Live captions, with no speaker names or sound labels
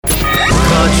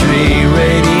Country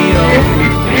radio.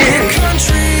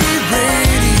 Country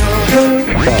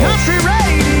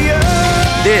radio.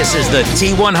 This is the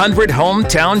T100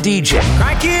 Hometown DJ.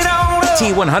 Crank it on up.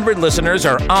 T100 listeners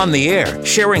are on the air,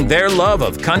 sharing their love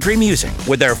of country music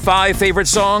with their 5 favorite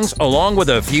songs, along with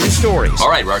a few stories.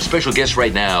 All right, our special guest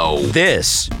right now.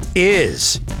 This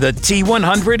is the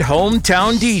T100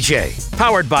 Hometown DJ,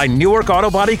 powered by Newark Auto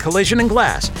Body Collision and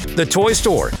Glass, The Toy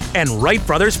Store, and Wright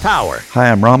Brothers Power. Hi,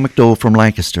 I'm Ron McDole from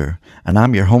Lancaster, and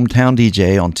I'm your hometown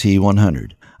DJ on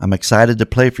T100. I'm excited to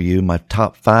play for you my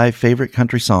top 5 favorite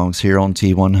country songs here on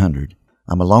T100.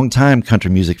 I'm a longtime country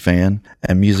music fan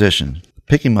and musician.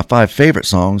 Picking my 5 favorite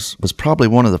songs was probably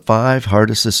one of the 5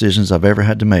 hardest decisions I've ever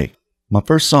had to make. My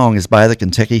first song is by the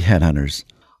Kentucky Headhunters.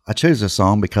 I chose this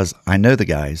song because I know the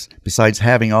guys. Besides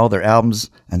having all their albums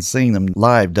and seeing them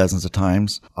live dozens of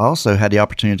times, I also had the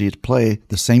opportunity to play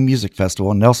the same music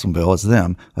festival in Nelsonville as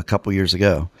them a couple years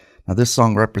ago. Now this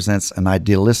song represents an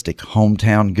idealistic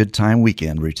hometown good time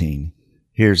weekend routine.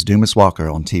 Here's Dumas Walker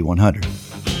on T100.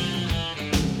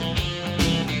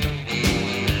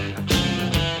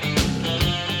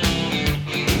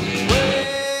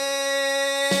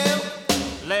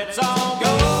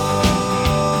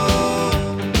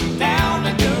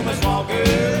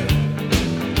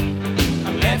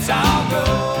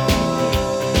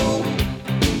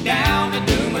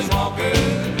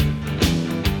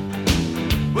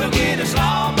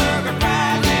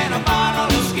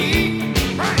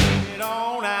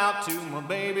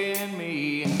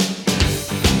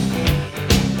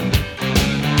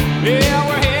 Yeah,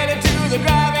 we're headed to the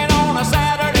drive-in on a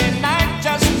Saturday night.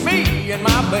 Just me and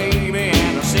my baby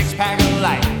and a 6-pack of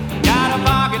light. Got a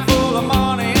pocket full of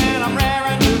money and I'm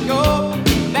raring to go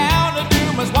down to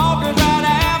Dumas Walker's right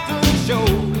after the show.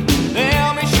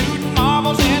 They'll be shooting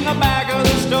marbles in the back of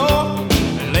the store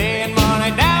and laying money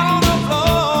down on the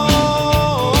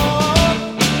floor.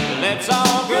 Let's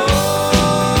all go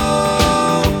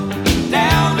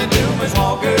down to Dumas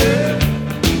Walker.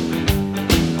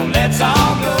 Let's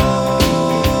all go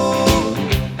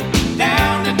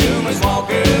down to Dumas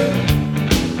Walker.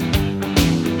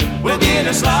 We'll get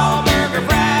a slaw burger,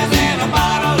 fries, and a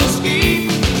bottle of ski.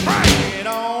 Bring it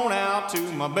on out to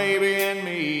my baby and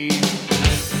me.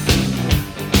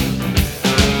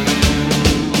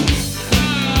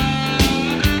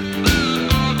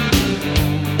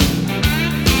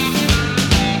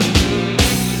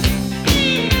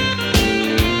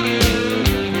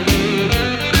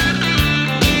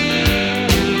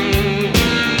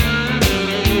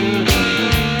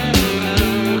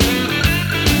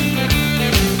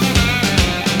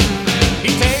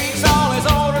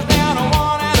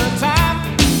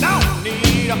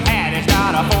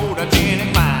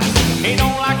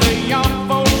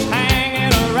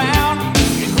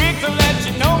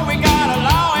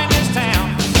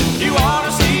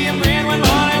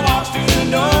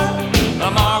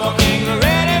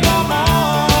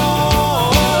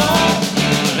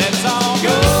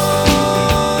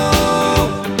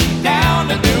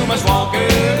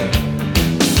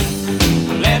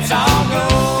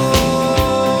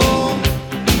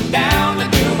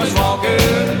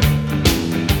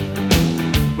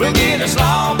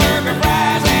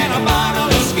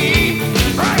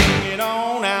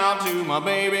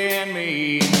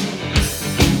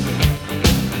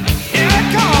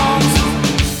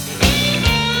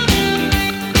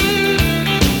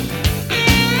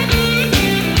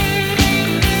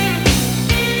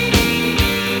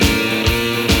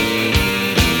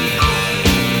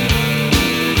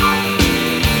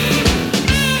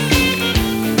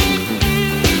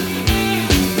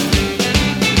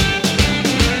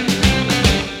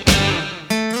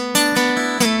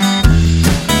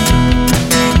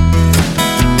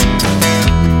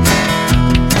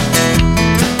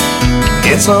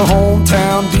 It's a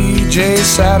hometown DJ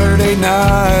Saturday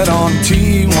night on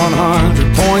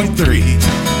T100.3,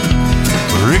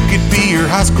 where it could be your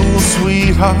high school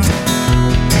sweetheart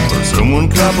or someone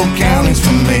couple counties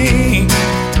from me.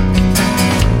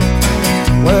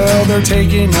 Well, they're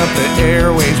taking up the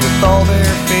airwaves with all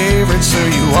their favorites, so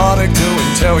you ought to go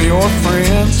and tell your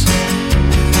friends.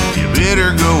 You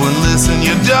better go and listen,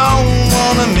 you don't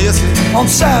want to miss it on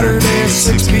Saturday at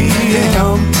 6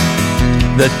 p.m.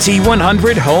 The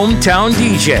T100 Hometown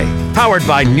DJ, powered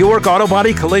by Newark Auto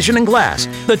Body Collision and Glass,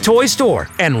 The Toy Store,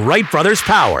 and Wright Brothers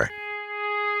Power.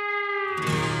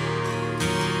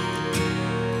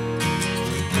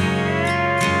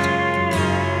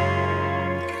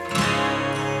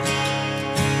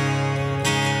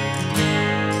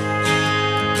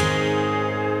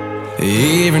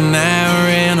 Every now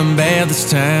and I'm bad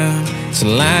this time, so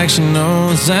like she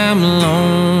knows I'm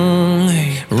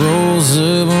lonely. Rolls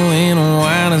up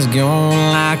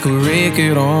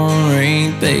record on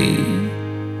repeat,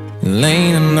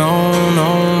 leaning on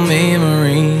old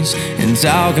memories and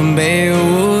talking about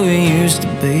what we used to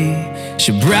be.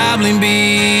 She'll probably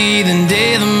be the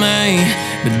death of me,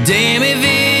 but damn if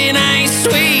it ain't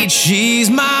sweet. She's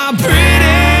my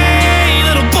pretty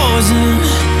little poison,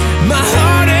 my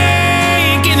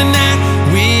heartache in the night,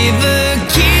 with a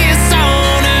kiss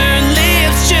on her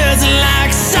lips just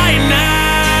like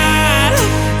cyanide.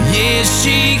 Yeah,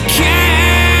 she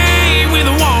came with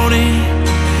a warning,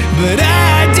 but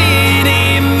I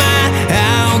didn't mind.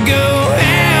 I'll go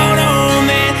out on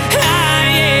that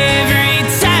high every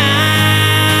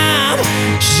time.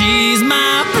 She's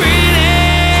my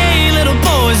pretty little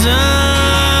poison,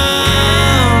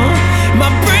 my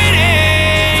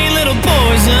pretty little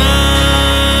poison.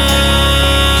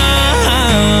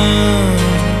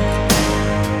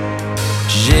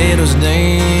 Shadows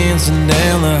dancing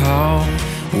down the hall,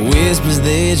 whispers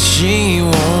that she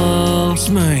wants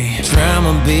me. Try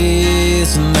my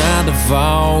best not to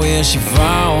fall where she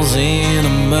falls into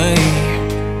me.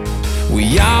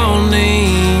 We all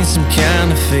need some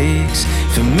kind of fix.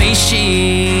 For me,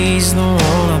 she's the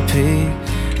one I pick.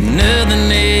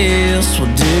 Nothing else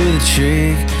will do the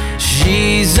trick.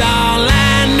 She's all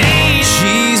I need.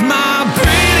 She's my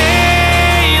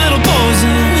pretty little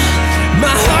poison,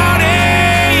 my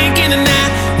heartache in the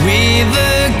night, with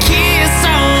a kiss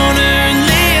on her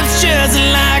lips just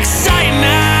like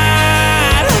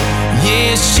cyanide.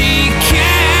 Yeah, she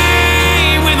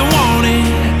came with a warning,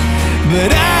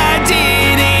 but I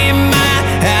didn't mind.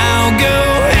 I'll go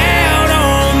out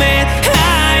on that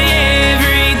high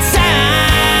every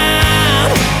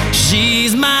time.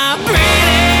 She's my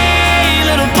pretty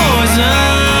little poison,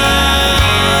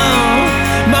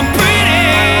 my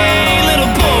pretty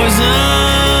little poison.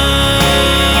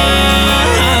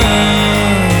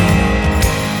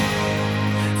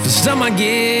 For some, I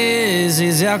guess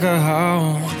it's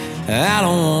alcohol. I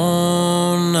don't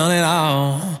want none at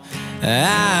all.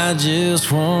 I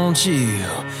just want you.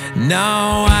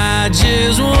 No, I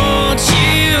just want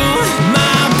you.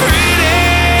 My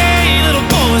pretty little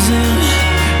poison,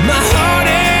 my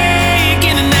heartache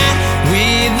in the night,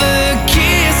 with a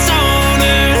kiss on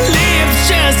her lips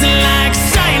just like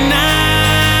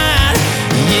cyanide.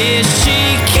 Yeah,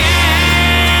 she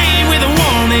came with a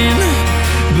warning,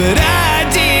 but I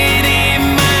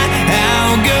didn't mind.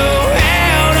 I'll go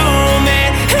out on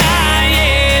that high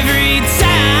every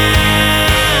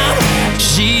time.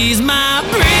 She's my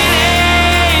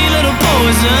pretty little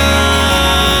poison,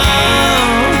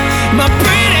 my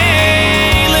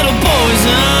pretty little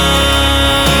poison.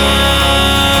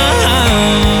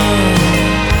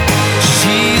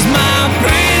 She's my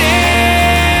pretty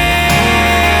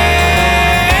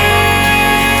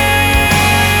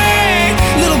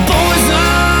little poison.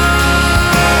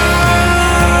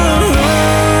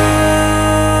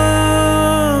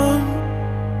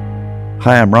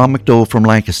 Hi, I'm Ron McDole from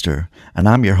Lancaster, and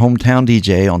I'm your hometown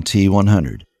DJ on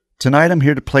T100. Tonight I'm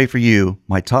here to play for you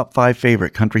my top 5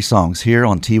 favorite country songs here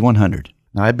on T100.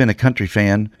 Now, I've been a country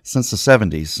fan since the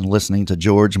 70s and listening to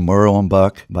George, Merle, and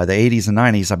Buck. By the 80s and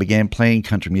 90s, I began playing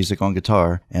country music on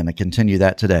guitar, and I continue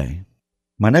that today.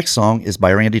 My next song is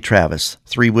by Randy Travis,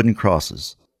 3 Wooden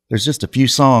Crosses. There's just a few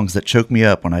songs that choke me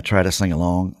up when I try to sing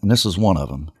along, and this is one of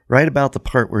them. Right about the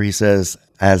part where he says,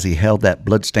 as he held that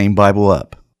bloodstained Bible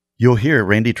up. You'll hear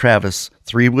Randy Travis,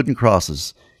 3 Wooden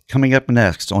Crosses, coming up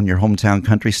next on your hometown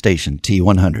country station,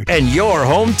 T100. And your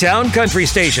hometown country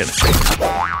station,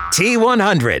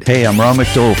 T100. Hey, I'm Ron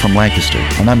McDole from Lancaster,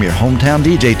 and I'm your hometown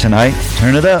DJ tonight.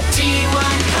 Turn it up.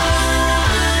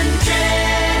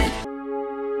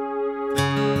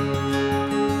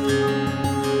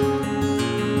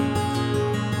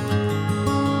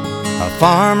 A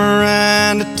farmer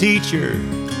and a teacher,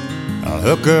 a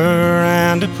hooker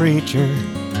and a preacher,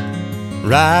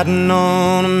 riding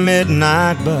on a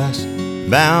midnight bus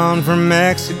bound for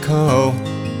Mexico.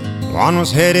 One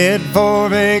was headed for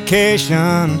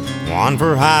vacation, one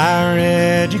for higher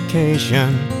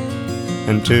education,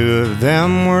 and 2 of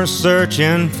them were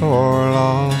searching for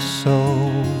lost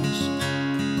souls.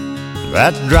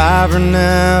 That driver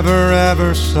never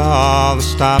ever saw the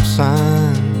stop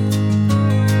sign,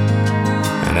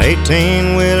 and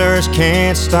 18-wheelers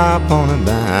can't stop on a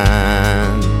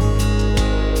dime.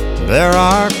 There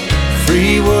are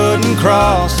 3 wooden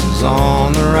crosses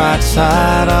on the right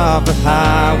side of the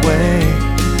highway.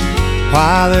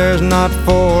 Why there's not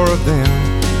 4 of them,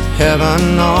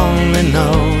 heaven only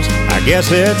knows. I guess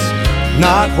it's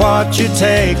not what you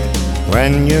take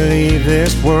when you leave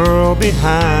this world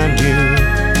behind you.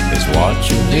 It's what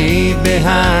you leave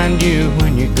behind you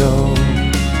when you go.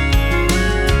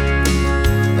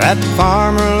 That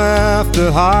farmer left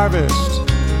to harvest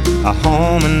a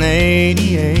home and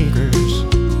 80 acres.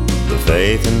 The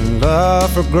faith and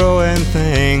love for growing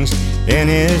things in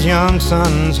his young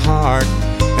son's heart.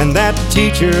 And that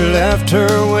teacher left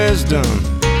her wisdom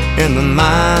in the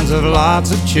minds of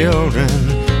lots of children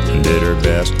and did her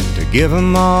best to give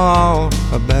them all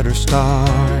a better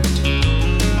start.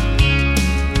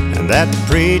 And that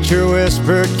preacher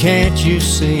whispered, "Can't you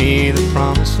see the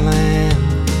promised land?"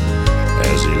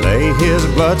 as he lay his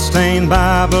blood-stained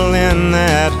Bible in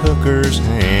that hooker's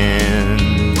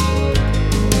hand.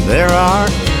 There are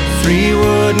 3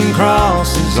 wooden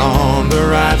crosses on the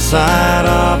right side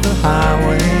of the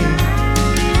highway.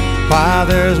 Why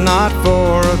there's not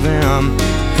 4 of them,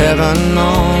 heaven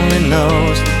only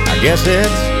knows. I guess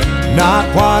it's not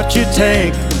what you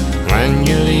take when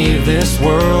you leave this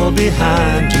world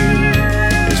behind you.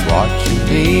 It's what you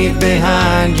leave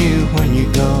behind you when you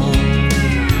go.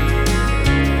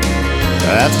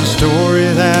 That's a story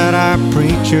that our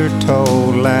preacher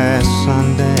told last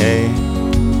Sunday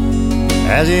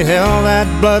as he held that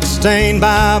blood-stained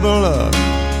Bible up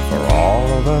for all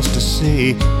of us to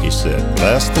see. He said,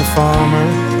 "Bless the farmer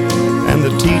and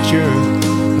the teacher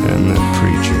and the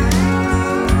preacher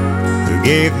who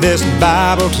gave this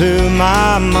Bible to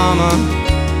my mama,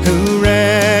 who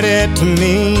read it to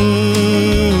me."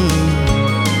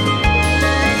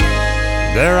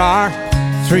 There are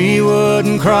 3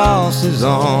 wooden crosses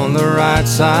on the right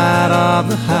side of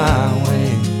the highway.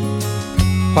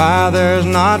 Why there's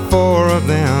not 4 of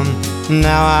them,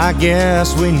 now I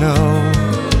guess we know.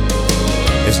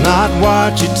 It's not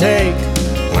what you take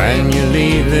when you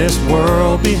leave this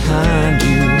world behind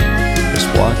you. It's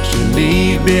what you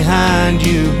leave behind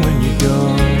you when you go.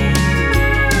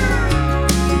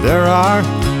 There are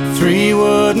 3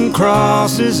 wooden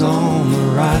crosses on the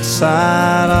right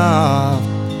side of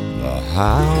the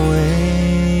highway.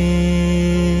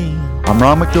 I'm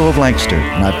Ron McDole of Lancaster,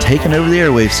 and I've taken over the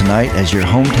airwaves tonight as your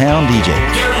hometown DJ.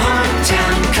 Your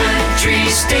hometown country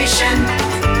station,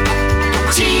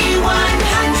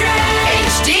 T100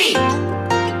 HD.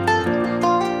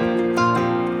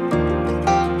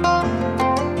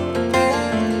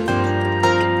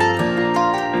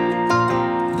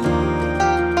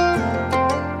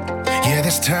 Yeah,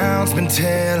 this town's been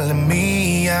telling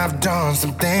me I've done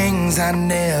some things I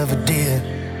never did.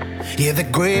 Yeah, the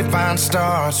grapevine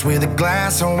starts with a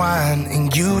glass of wine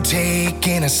and you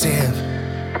taking a sip.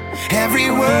 Every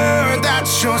word that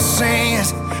you're saying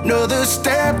is another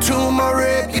step to my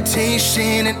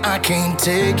reputation, and I can't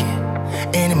take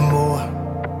it anymore.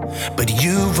 But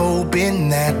you've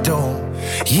opened that door.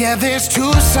 Yeah, there's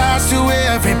 2 sides to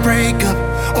every breakup.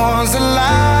 One's a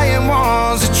lie and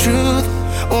one's the truth.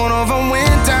 One of them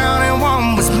went down and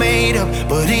one was made up,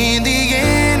 but in the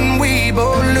end we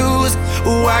both lose.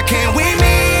 Why can't we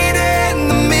meet in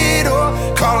the middle?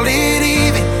 Call it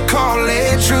even, call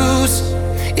it truce.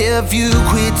 If you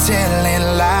quit telling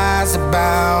lies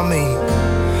about me,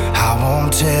 I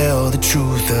won't tell the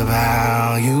truth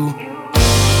about you.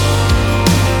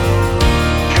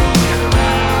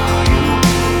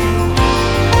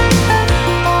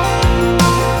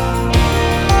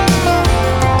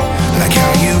 Like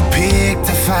how you picked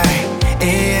a fight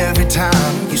every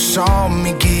time you saw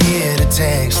me get a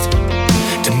text,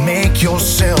 to make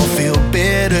yourself feel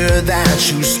better that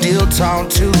you still talk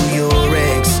to your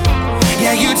ex.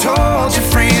 Yeah, you told your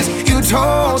friends, you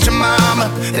told your mama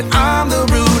that I'm the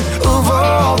root of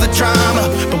all the drama.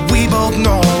 But we both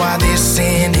know why this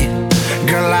ended.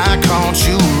 Girl, I caught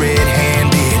you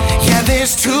red-handed. Yeah,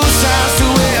 there's 2 sides to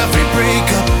every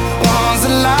breakup. One's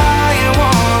a lie and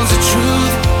one's the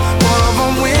truth. One of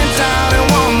them went down and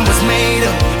one was made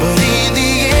up, but in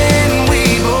the end we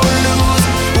both lose.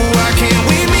 Why can't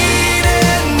we meet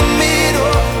in the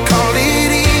middle? Call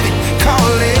it even,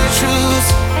 call it truth.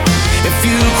 If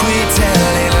you quit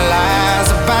telling lies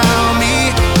about me,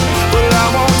 well, I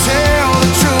won't tell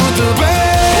the truth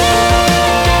about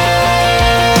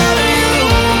you.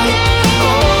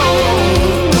 Oh.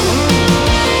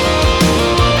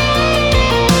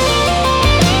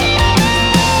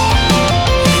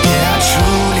 Yeah, I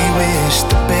truly wish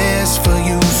the best for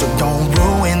you, so don't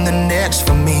ruin the next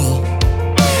for me.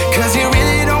 'Cause you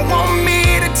really don't want me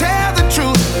to tell the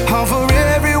truth, all for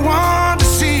everyone to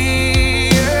see.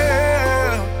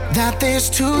 Yeah. That there's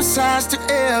 2 sides to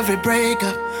every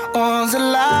breakup. One's a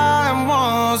lie and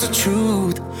one's the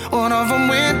truth. One of them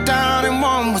went down and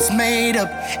one was made up.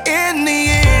 In the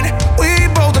end, we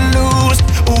both lose.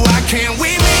 Why can't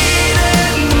we meet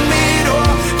in the middle?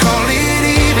 Call it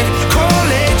even, call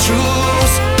it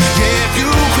truth. Yeah, if you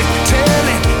quit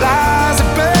telling lies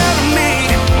about me,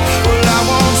 well, I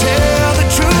won't tell the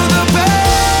truth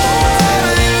about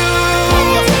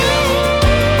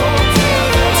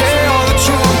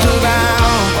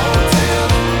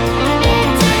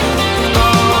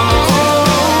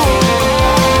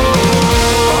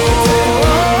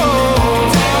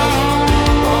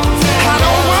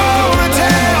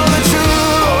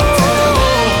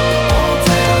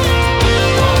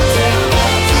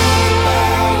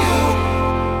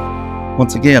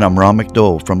Once again, I'm Ron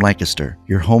McDole from Lancaster,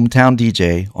 your hometown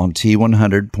DJ on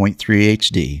T100.3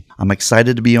 HD. I'm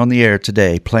excited to be on the air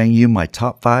today playing you my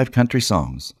top 5 country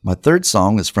songs. My third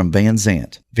song is from Van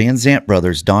Zant. Van Zant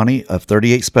brothers Donnie of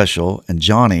 38 Special and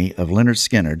Johnny of Lynyrd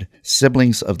Skynyrd,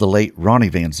 siblings of the late Ronnie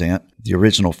Van Zant, the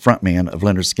original frontman of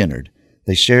Lynyrd Skynyrd.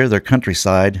 They share their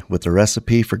countryside with the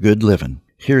recipe for good living.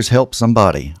 Here's Help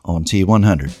Somebody on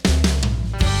T100.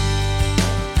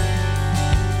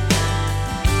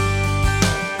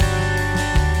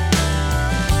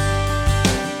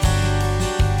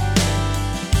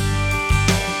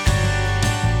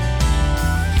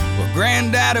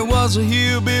 Granddaddy was a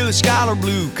hillbilly scholar,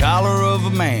 blue collar of a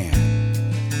man.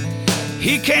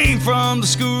 He came from the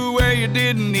school where you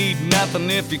didn't need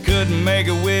nothing if you couldn't make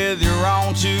it with your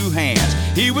own 2 hands.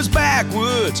 He was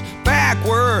backwoods,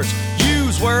 backwards,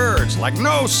 use words like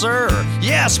no sir,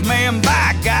 yes ma'am,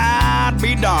 by God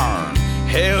be darned.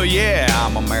 Hell yeah,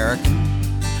 I'm American.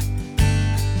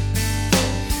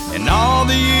 In all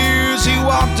the years he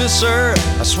walked this earth,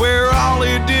 I swear all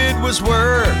he did was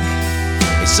work.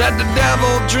 He said the devil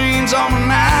dreams on an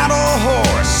idle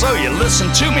horse, so you listen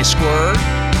to me, squirt.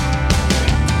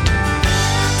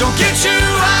 Don't get too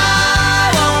high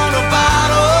on a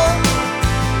bottle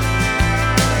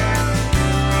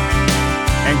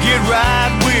and get right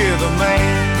with a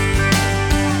man.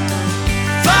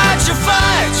 Fight your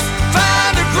fights,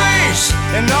 find a grace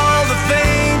in all the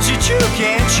things that you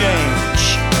can't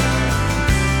change,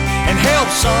 and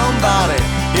help somebody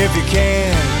if you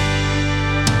can.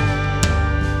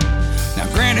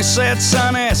 Granny said,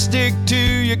 sonny, stick to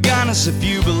your gunness if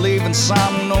you believe in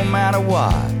something no matter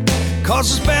what.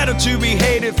 Cause it's better to be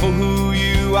hated for who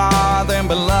you are than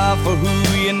be loved for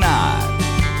who you're not.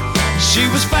 She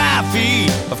was 5 feet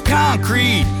of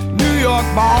concrete, New York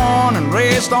born and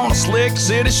raised on a slick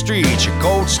city street. She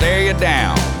cold stare you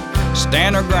down,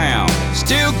 stand her ground,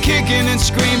 still kicking and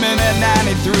screaming at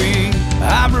 93.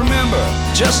 I remember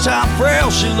just how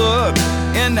frail she looked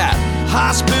in that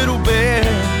hospital bed,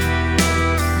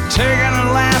 taking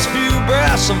her last few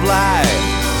breaths of life,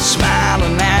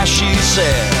 smiling as she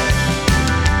said,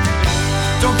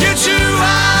 don't get too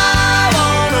high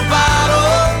on a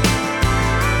bottle,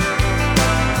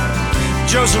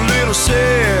 just a little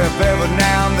sip every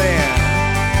now and then.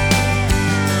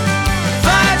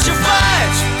 Fight your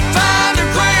fights, find a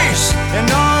grace in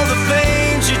all the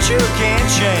things that you can't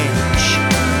change,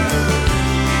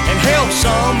 and help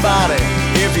somebody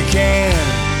if you can,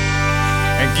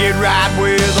 and get right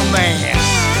with a man.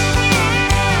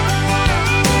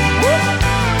 Whoop.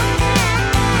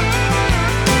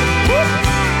 Whoop.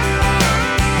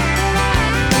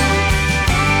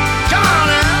 Come on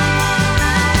now.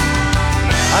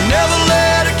 I never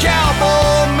let a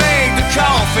cowboy make the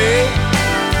coffee.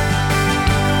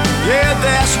 Yeah,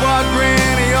 that's what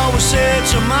Granny always said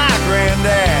to my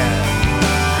granddad.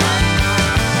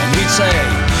 And he'd say,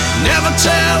 never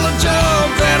tell a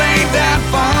joke that ain't that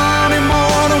funny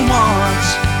more than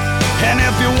once. And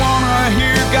if you wanna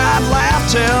hear God laugh,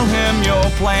 tell him your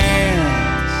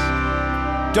plans.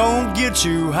 Don't get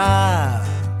too high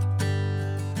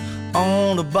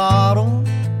on the bottle,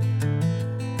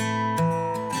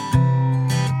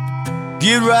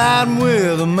 get riding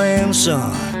with a man,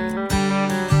 son.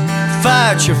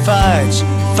 Fight your fights,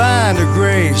 find a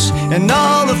grace in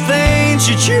all the things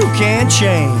that you can't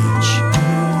change,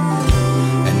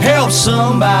 help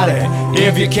somebody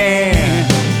if you can,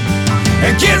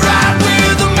 and get right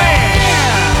with the man.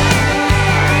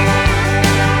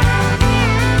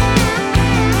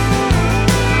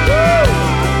 Woo!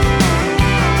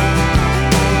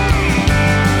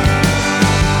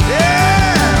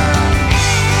 Yeah.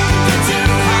 Get too high.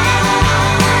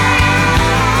 Help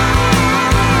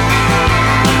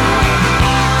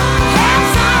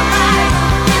somebody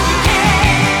if you can,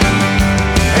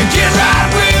 and get right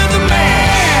with the man.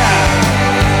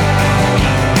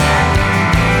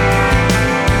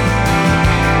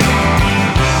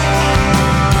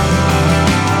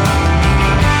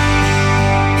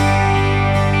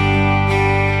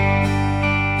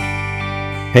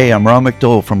 Hey, I'm Ron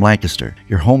McDole from Lancaster,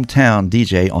 your hometown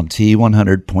DJ on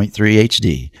T100.3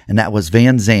 HD, and that was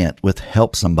Van Zant with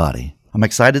Help Somebody. I'm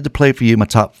excited to play for you my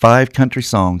top 5 country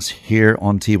songs here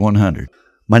on T100.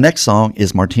 My next song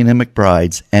is Martina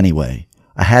McBride's Anyway.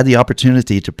 I had the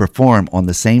opportunity to perform on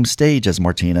the same stage as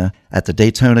Martina at the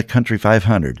Daytona Country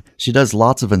 500. She does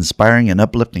lots of inspiring and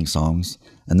uplifting songs,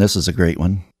 and this is a great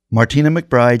one. Martina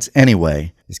McBride's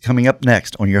Anyway is coming up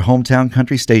next on your hometown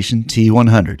country station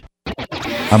T100.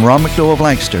 I'm Ron McDole of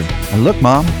Lancaster, and look,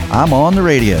 Mom, I'm on the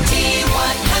radio. T100.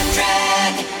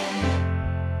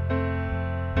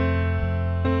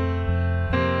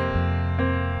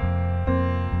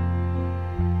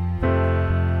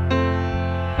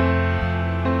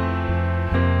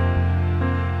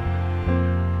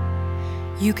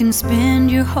 You can spend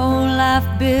your whole life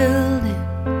building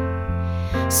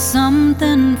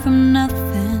something from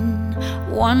nothing.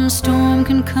 One storm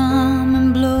can come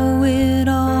and blow it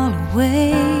all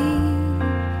away.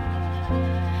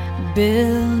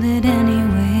 Build it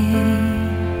anyway.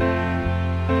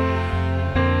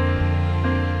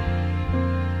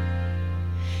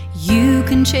 You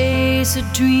can chase a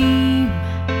dream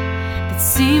that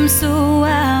seems so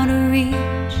out of reach,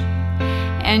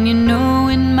 and you know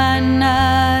it might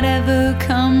not ever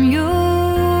come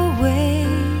your way.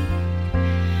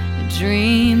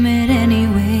 Dream it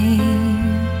anyway.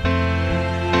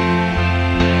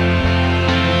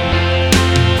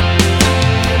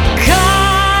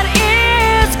 God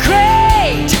is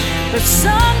great, but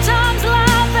sometimes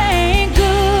life ain't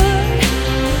good.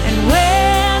 And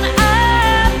when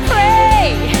I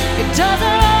pray, it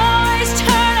doesn't always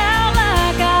turn out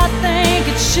like I think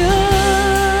it should.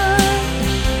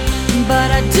 But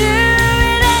I do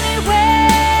it anyway.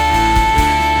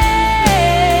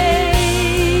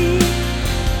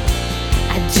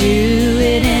 I do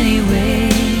it anyway.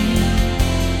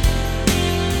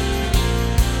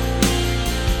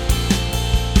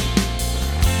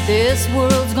 This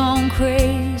world's gone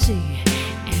crazy,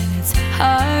 and it's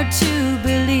hard to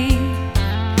believe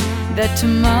that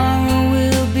tomorrow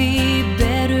will be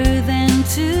better than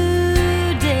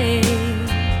today.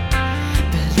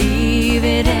 Believe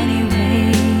it anyway.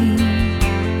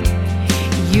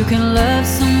 You can love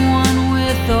someone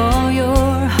with all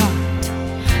your heart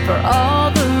for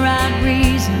all the right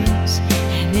reasons,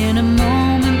 and in a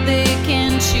moment they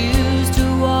can choose to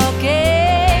walk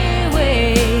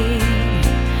away.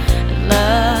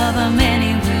 Love them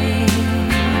anyway.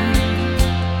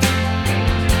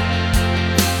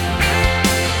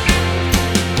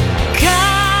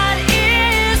 God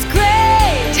is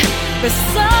great, but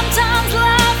sometimes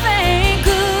life ain't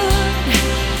good.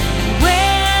 And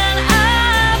when I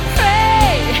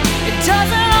pray, it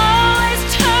doesn't always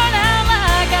turn out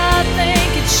like I think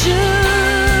it should.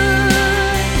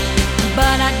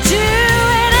 But I do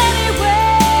it anyway.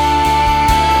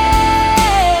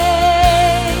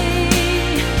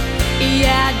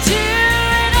 Yeah, I do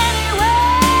it anyway.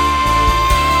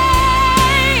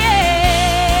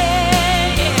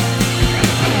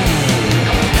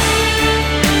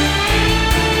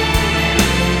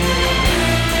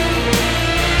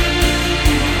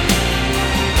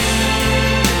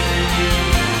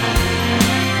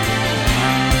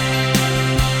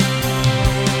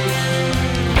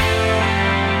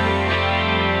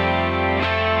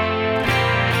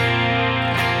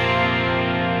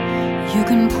 You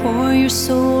can pour your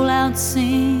soul out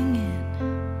singing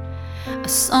a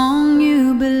song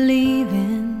you believe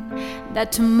in,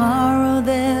 that tomorrow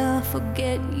they'll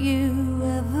forget you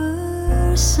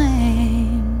ever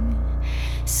sang.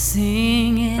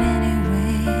 Sing it anyway.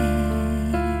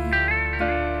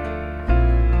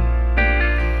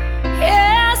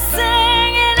 Yeah,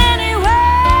 sing it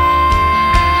anyway.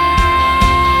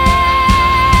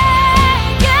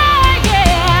 Yeah,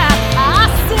 yeah, I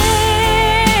sing,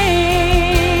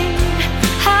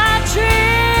 I dream,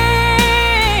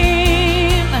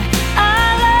 I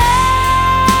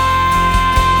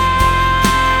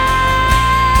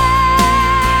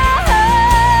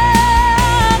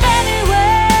love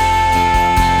anyway.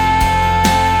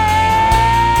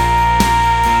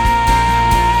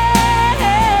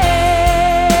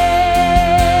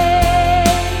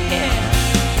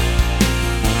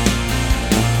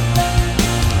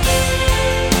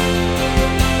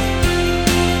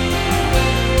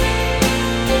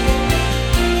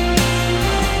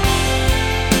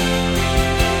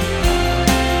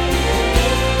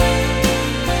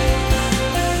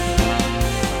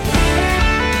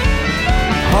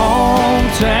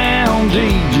 Hometown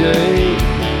DJ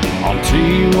on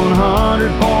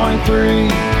T100.3.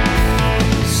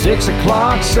 6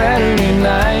 o'clock Saturday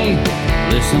night.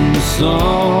 Listen to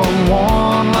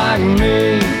someone like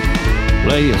me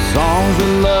play a songs we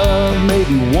love,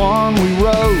 maybe one we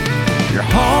wrote. Your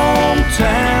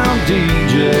hometown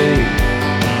DJ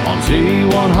on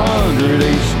T100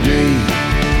 HD.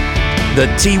 The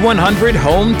T100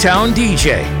 Hometown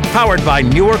DJ, powered by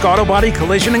Newark Auto Body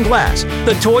Collision and Glass,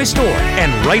 the Toy Store,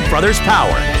 and Wright Brothers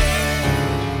Power.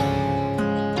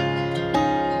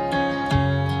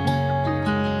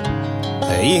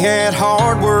 He had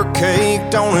hard work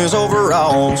caked on his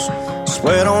overalls,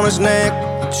 sweat on his neck,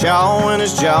 chaw in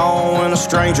his jaw, when a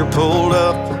stranger pulled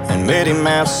up and met him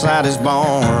outside his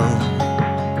barn.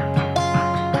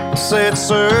 Said,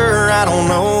 "Sir, I don't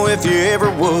know if you ever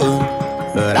would,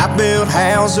 but I built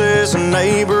houses and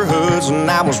neighborhoods, and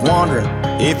I was wondering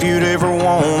if you'd ever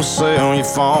want to sell your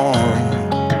farm."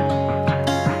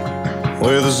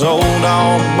 with his old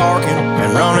dog barking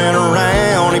and running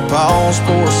around. He paused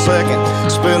for a second,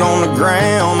 spit on the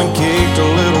ground, and kicked a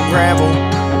little gravel,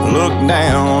 looked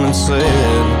down and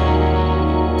said,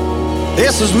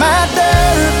 "This is my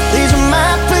dirt, these are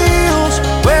my fields,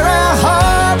 where I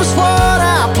harvest what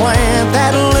I plant.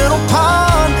 That little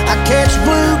pond, I catch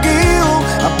bluegill.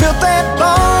 I built that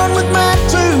barn with my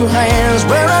 2 hands,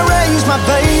 where I raise my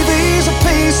babies, a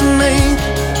piece of me.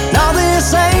 Now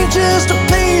this ain't just a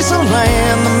piece of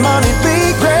land. The money'd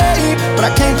be great, but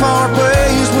I can't part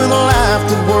ways with a life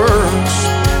that works.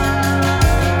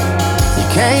 You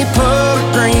can't put a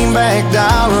greenback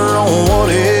dollar on what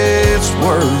it's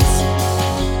worth.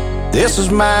 This is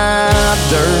my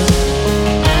dirt."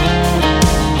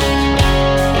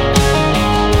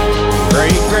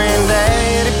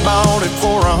 Great-granddaddy bought it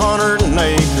for 100 an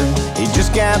acre. He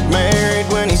just got married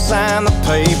when he signed the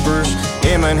papers.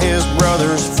 Him and his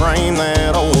brothers framed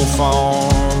that old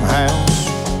farmhouse.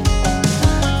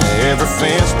 Every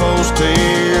fence post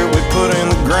here we put in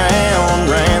the ground,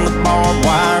 ran the barbed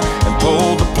wire and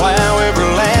pulled the plow. Every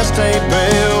last hay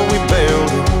bale we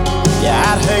built. Yeah,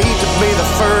 I'd hate to be the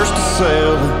first to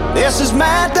sell it. This is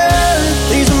my dirt,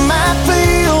 these are my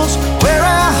fields, where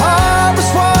I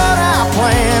harvest what I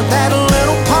plant. That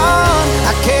little pond,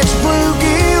 I catch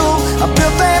bluegill. I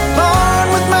built that barn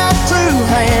with my 2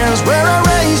 hands, where I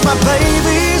raise my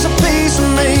babies, a piece of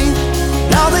me.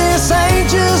 Now this ain't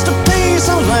just a piece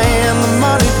of land. The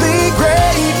money'd be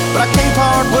great, but I can't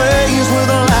part ways with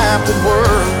a life that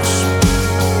works.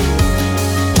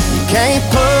 You can't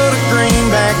put a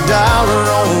greenback dollar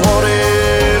on what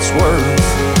it's worth.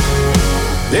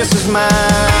 This is my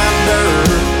dirt.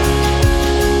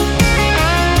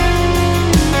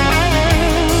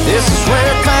 This is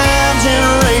where 5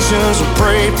 generations have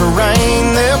prayed for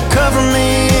rain. They'll cover me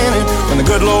in it when the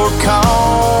good Lord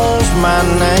calls my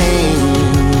name.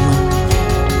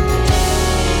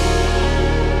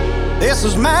 This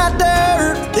is my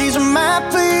dirt, these are my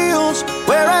fields,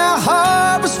 where I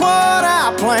harvest what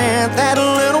I plant. That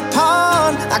little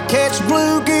pond, I catch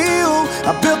bluegill.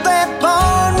 I built that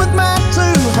barn with my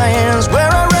 2 hands,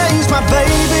 where I raise my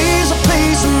babies, a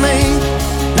piece of me.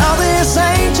 Now this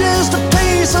ain't just a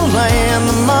piece of land.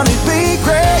 The money'd be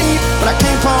great, but I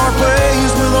can't part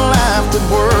ways with a life that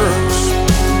works.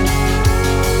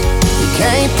 You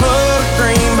can't put a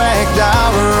greenback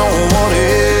dollar on what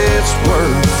it's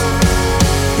worth.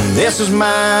 This is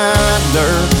my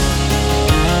dirt.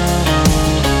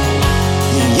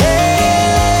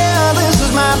 Yeah, this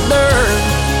is my dirt.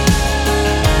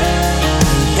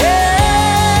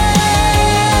 Yeah,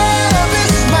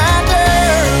 this is my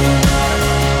dirt.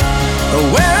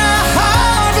 Where I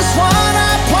harvest what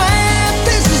I plant.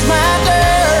 This is my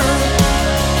dirt.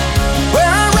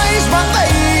 Where I raise my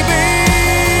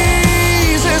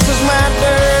babies. This is my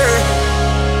dirt.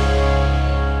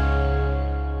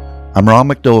 I'm Ron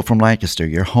McDole from Lancaster,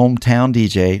 your hometown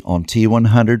DJ on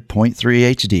T100.3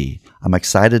 HD. I'm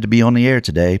excited to be on the air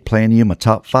today playing you my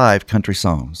top 5 country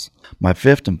songs. My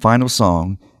 5th and final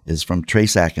song is from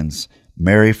Trace Atkins,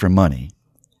 Marry for Money.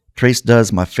 Trace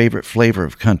does my favorite flavor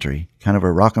of country, kind of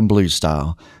a rock and blues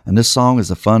style, and this song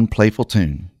is a fun, playful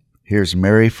tune. Here's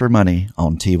Marry for Money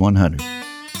on T100.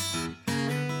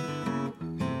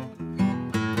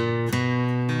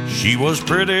 She was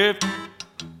pretty,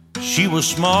 she was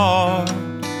smart,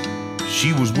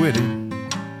 she was witty,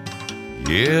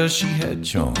 yeah, she had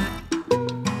charm.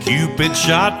 Cupid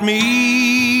shot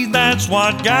me, that's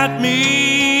what got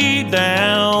me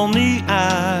down the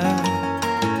aisle.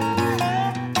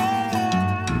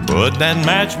 But that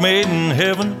match made in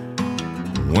heaven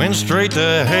went straight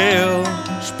to hell,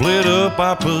 split up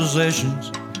our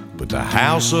possessions, put the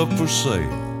house up for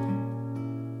sale.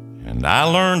 And I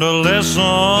learned a lesson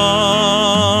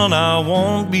I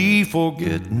won't be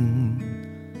forgetting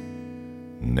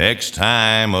next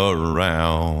time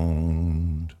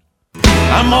around.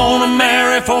 I'm gonna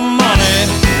marry for money,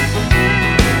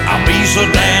 I'll be so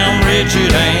damn rich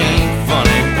it ain't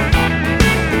funny.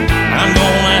 I'm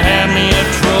gonna have me a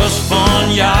trust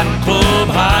fund, yacht club,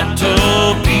 hot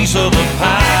tub, piece of the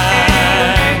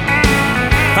pie.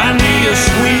 Find me a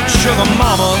sweet sugar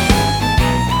mama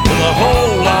with a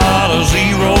whole lot of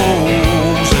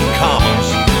zeros and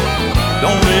commas.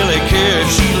 Don't really care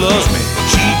if she loves me,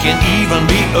 she can even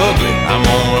be ugly. I'm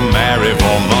gonna marry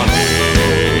for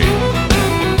money.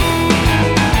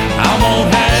 I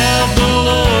won't have to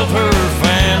love her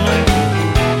family,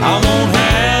 I won't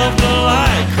have to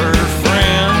like her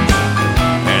friends,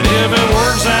 and if it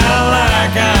works out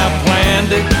like I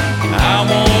planned it, I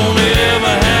won't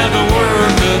ever have to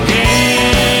work again.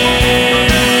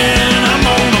 I'm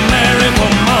gonna marry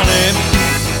for money,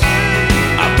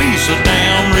 I'll be so damn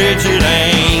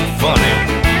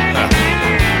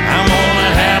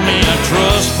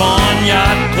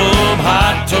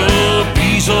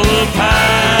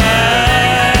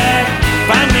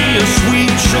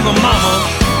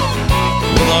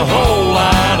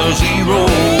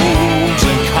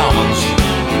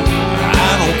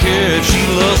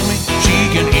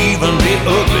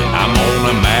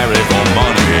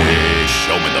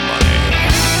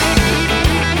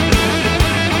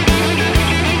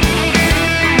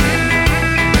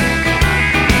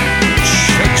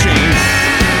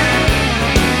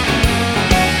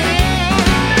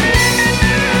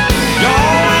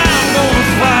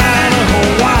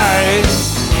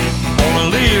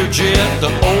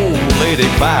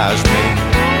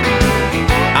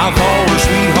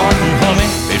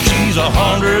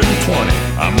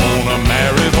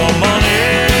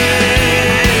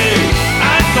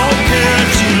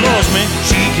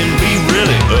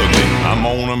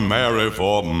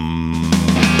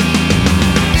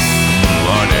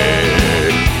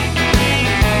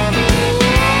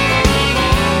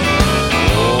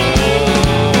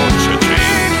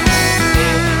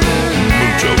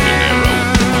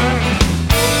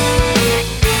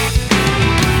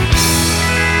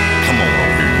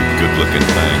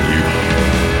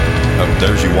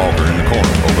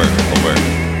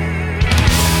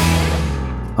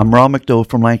I'm Ron McDole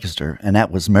from Lancaster, and that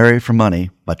was Marry for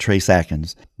Money by Trace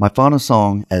Atkins, my final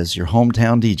song as your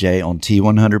hometown DJ on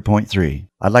T100.3.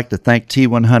 I'd like to thank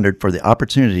T100 for the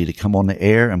opportunity to come on the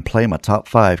air and play my top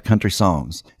 5 country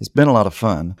songs. It's been a lot of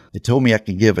fun. They told me I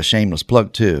could give a shameless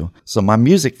plug too. So my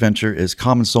music venture is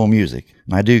Common Soul Music,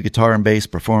 and I do guitar and bass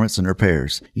performance and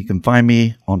repairs. You can find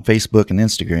me on Facebook and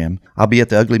Instagram. I'll be at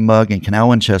the Ugly Mug in Canal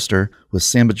Winchester with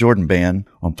Samba Jordan Band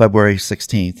on February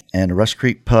 16th and the Rush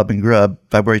Creek Pub and Grub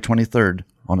February 23rd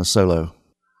on a solo.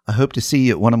 I hope to see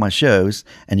you at one of my shows,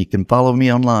 and you can follow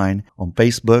me online on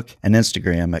Facebook and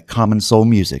Instagram at Common Soul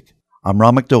Music. I'm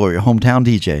Ron McDole, your hometown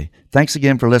DJ. Thanks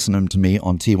again for listening to me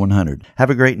on T100.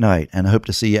 Have a great night, and I hope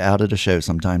to see you out at a show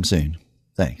sometime soon.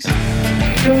 Thanks.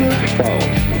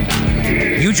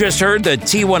 You just heard the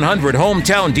T100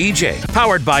 Hometown DJ,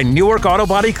 powered by Newark Auto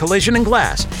Body Collision and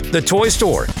Glass, The Toy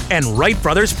Store, and Wright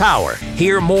Brothers Power.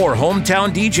 Hear more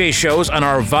Hometown DJ shows on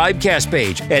our Vibecast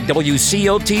page at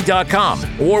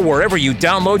WCOT.com or wherever you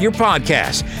download your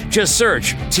podcasts. Just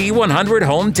search T100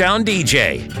 Hometown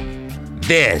DJ.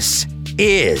 This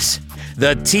is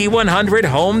the T100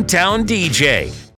 Hometown DJ.